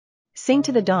Sing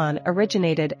to the Dawn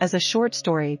originated as a short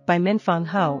story by Minfong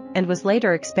Ho and was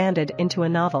later expanded into a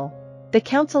novel. The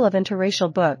Council of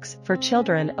Interracial Books for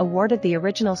Children awarded the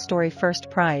original story first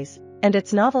prize, and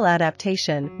its novel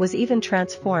adaptation was even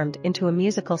transformed into a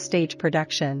musical stage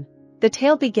production. The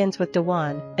tale begins with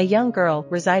Dawan, a young girl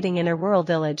residing in a rural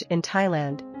village in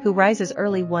Thailand, who rises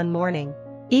early one morning.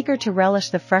 Eager to relish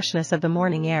the freshness of the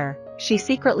morning air, she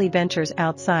secretly ventures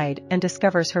outside and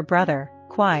discovers her brother,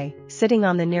 Kwai, sitting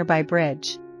on the nearby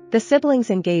bridge. The siblings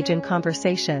engage in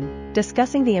conversation,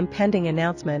 discussing the impending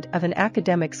announcement of an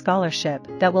academic scholarship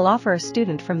that will offer a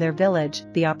student from their village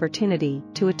the opportunity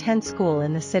to attend school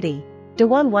in the city.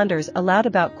 Dawan wonders aloud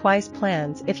about Kwai's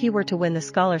plans if he were to win the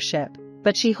scholarship,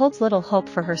 but she holds little hope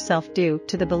for herself due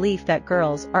to the belief that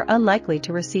girls are unlikely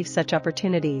to receive such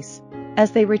opportunities.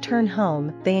 As they return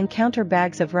home, they encounter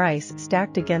bags of rice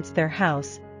stacked against their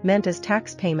house, meant as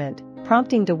tax payment,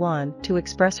 prompting Dawan to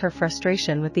express her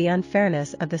frustration with the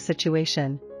unfairness of the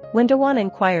situation. When Dawan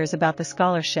inquires about the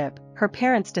scholarship, her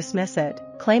parents dismiss it,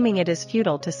 claiming it is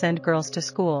futile to send girls to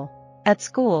school. At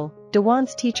school,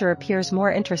 Dawan's teacher appears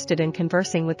more interested in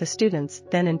conversing with the students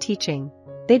than in teaching.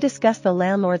 They discuss the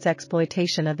landlord's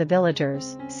exploitation of the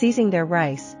villagers, seizing their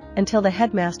rice, until the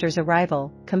headmaster's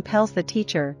arrival compels the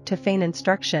teacher to feign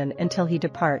instruction until he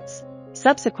departs.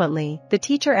 Subsequently, the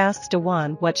teacher asks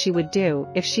Dawan what she would do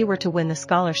if she were to win the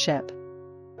scholarship.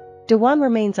 Dawan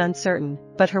remains uncertain,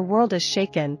 but her world is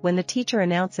shaken when the teacher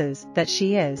announces that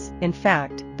she is, in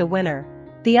fact, the winner.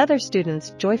 The other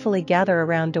students joyfully gather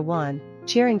around Dawan,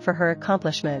 cheering for her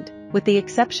accomplishment, with the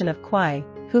exception of Kwai,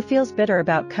 who feels bitter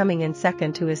about coming in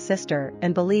second to his sister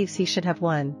and believes he should have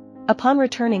won. Upon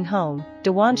returning home,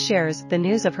 Dawan shares the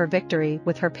news of her victory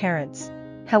with her parents.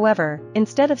 However,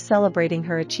 instead of celebrating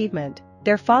her achievement,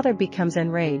 their father becomes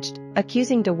enraged,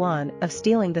 accusing Dawan of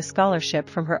stealing the scholarship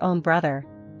from her own brother.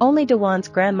 Only Dawan's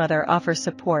grandmother offers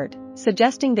support,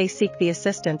 suggesting they seek the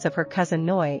assistance of her cousin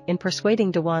Noi in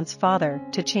persuading Dawan's father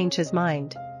to change his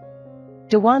mind.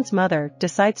 Dawan's mother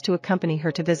decides to accompany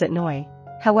her to visit Noi.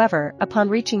 However, upon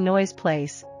reaching Noi's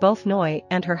place, both Noi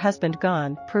and her husband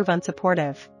Gon prove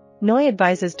unsupportive. Noi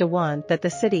advises Dawan that the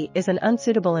city is an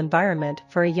unsuitable environment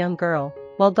for a young girl,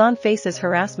 while Gon faces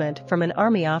harassment from an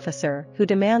army officer who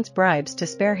demands bribes to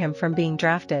spare him from being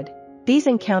drafted. These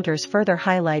encounters further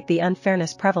highlight the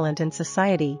unfairness prevalent in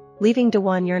society, leaving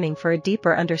Dawan yearning for a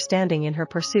deeper understanding in her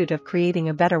pursuit of creating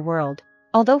a better world.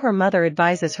 Although her mother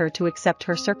advises her to accept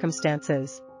her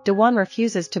circumstances, Dawan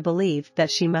refuses to believe that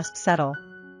she must settle.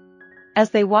 As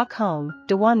they walk home,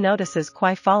 Dawan notices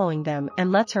Kwai following them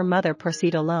and lets her mother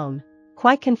proceed alone.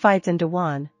 Kwai confides in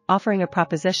Dawan, offering a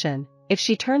proposition: if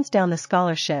she turns down the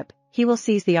scholarship, he will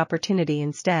seize the opportunity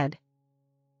instead.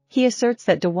 He asserts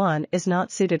that Dawan is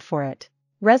not suited for it.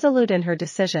 Resolute in her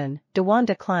decision, Dawan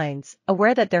declines,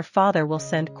 aware that their father will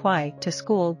send Kwai to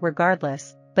school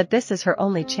regardless, but this is her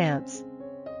only chance.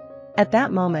 At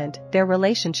that moment, their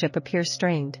relationship appears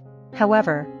strained.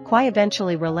 However, Kwai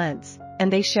eventually relents,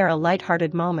 and they share a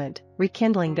light-hearted moment,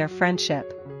 rekindling their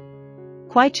friendship.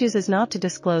 Kwai chooses not to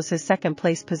disclose his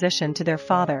second-place position to their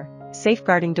father,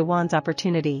 safeguarding Dawan's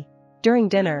opportunity. During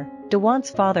dinner, Dawan's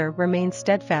father remains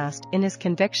steadfast in his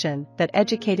conviction that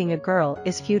educating a girl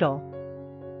is futile.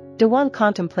 Dawan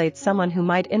contemplates someone who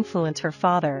might influence her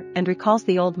father and recalls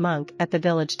the old monk at the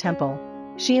village temple.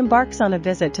 She embarks on a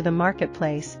visit to the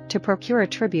marketplace to procure a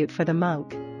tribute for the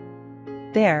monk.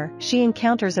 There, she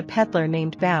encounters a peddler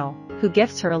named Bao, who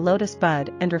gifts her a lotus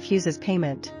bud and refuses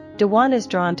payment. Dawan is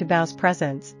drawn to Bao's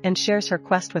presence and shares her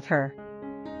quest with her.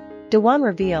 Dawan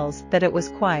reveals that it was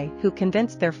Kwai who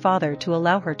convinced their father to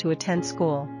allow her to attend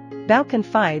school. Bao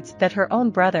confides that her own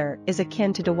brother is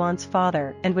akin to Dawan's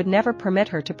father and would never permit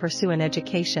her to pursue an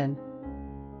education.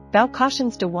 Bao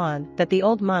cautions Dawan that the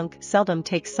old monk seldom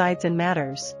takes sides in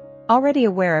matters. Already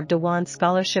aware of Dawan's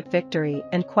scholarship victory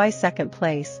and Kwai's second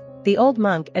place, the old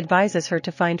monk advises her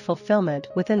to find fulfillment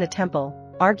within the temple,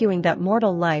 arguing that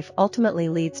mortal life ultimately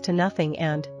leads to nothing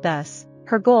and, thus,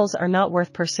 her goals are not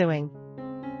worth pursuing.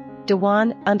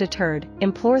 Dawan, undeterred,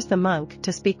 implores the monk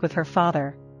to speak with her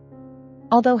father.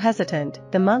 Although hesitant,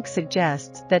 the monk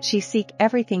suggests that she seek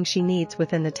everything she needs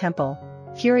within the temple.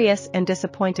 Furious and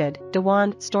disappointed,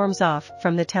 Dawan storms off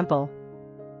from the temple.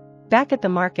 Back at the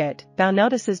market, Bao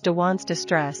notices Dawan's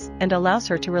distress and allows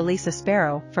her to release a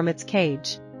sparrow from its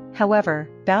cage. However,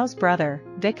 Bao's brother,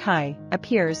 Vic Hai,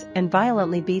 appears and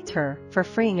violently beats her for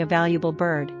freeing a valuable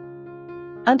bird.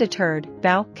 Undeterred,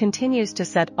 Bao continues to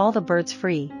set all the birds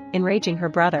free, enraging her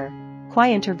brother.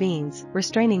 Kwai intervenes,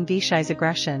 restraining Vishai's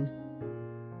aggression.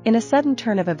 In a sudden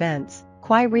turn of events,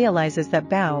 Kwai realizes that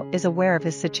Bao is aware of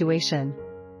his situation.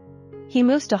 He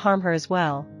moves to harm her as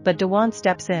well, but Dawan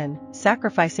steps in,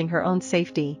 sacrificing her own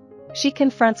safety. She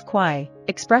confronts Kwai,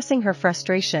 expressing her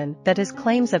frustration that his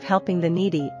claims of helping the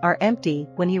needy are empty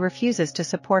when he refuses to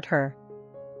support her.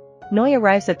 Noi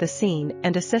arrives at the scene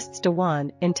and assists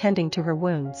Dawan in tending to her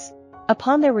wounds.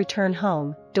 Upon their return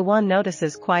home, Dawan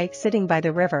notices Kwai sitting by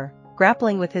the river,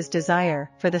 grappling with his desire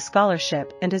for the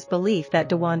scholarship and his belief that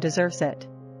Dawan deserves it.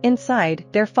 Inside,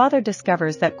 their father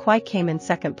discovers that Kwai came in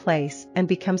second place and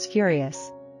becomes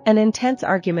furious. An intense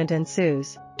argument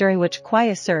ensues, during which Kwai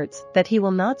asserts that he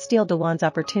will not steal Dawan's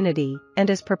opportunity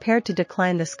and is prepared to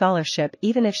decline the scholarship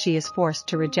even if she is forced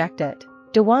to reject it.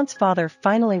 Dawan's father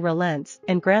finally relents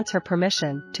and grants her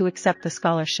permission to accept the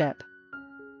scholarship.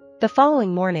 The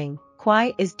following morning,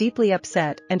 Kwai is deeply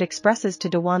upset and expresses to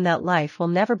Dawan that life will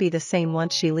never be the same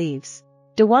once she leaves.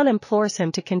 Dawan implores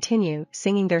him to continue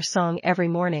singing their song every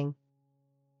morning.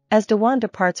 As Dawan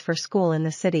departs for school in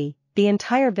the city, the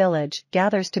entire village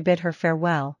gathers to bid her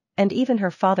farewell, and even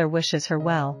her father wishes her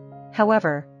well.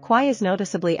 However, Kwai is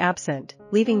noticeably absent,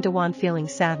 leaving Dawan feeling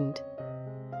saddened.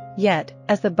 Yet,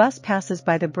 as the bus passes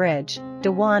by the bridge,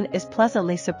 Dawan is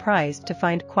pleasantly surprised to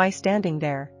find Kwai standing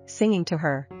there, singing to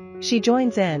her. She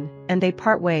joins in, and they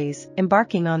part ways,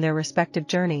 embarking on their respective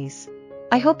journeys.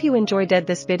 I hope you enjoyed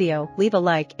this video. Leave a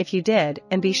like if you did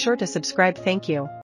and be sure to subscribe. Thank you.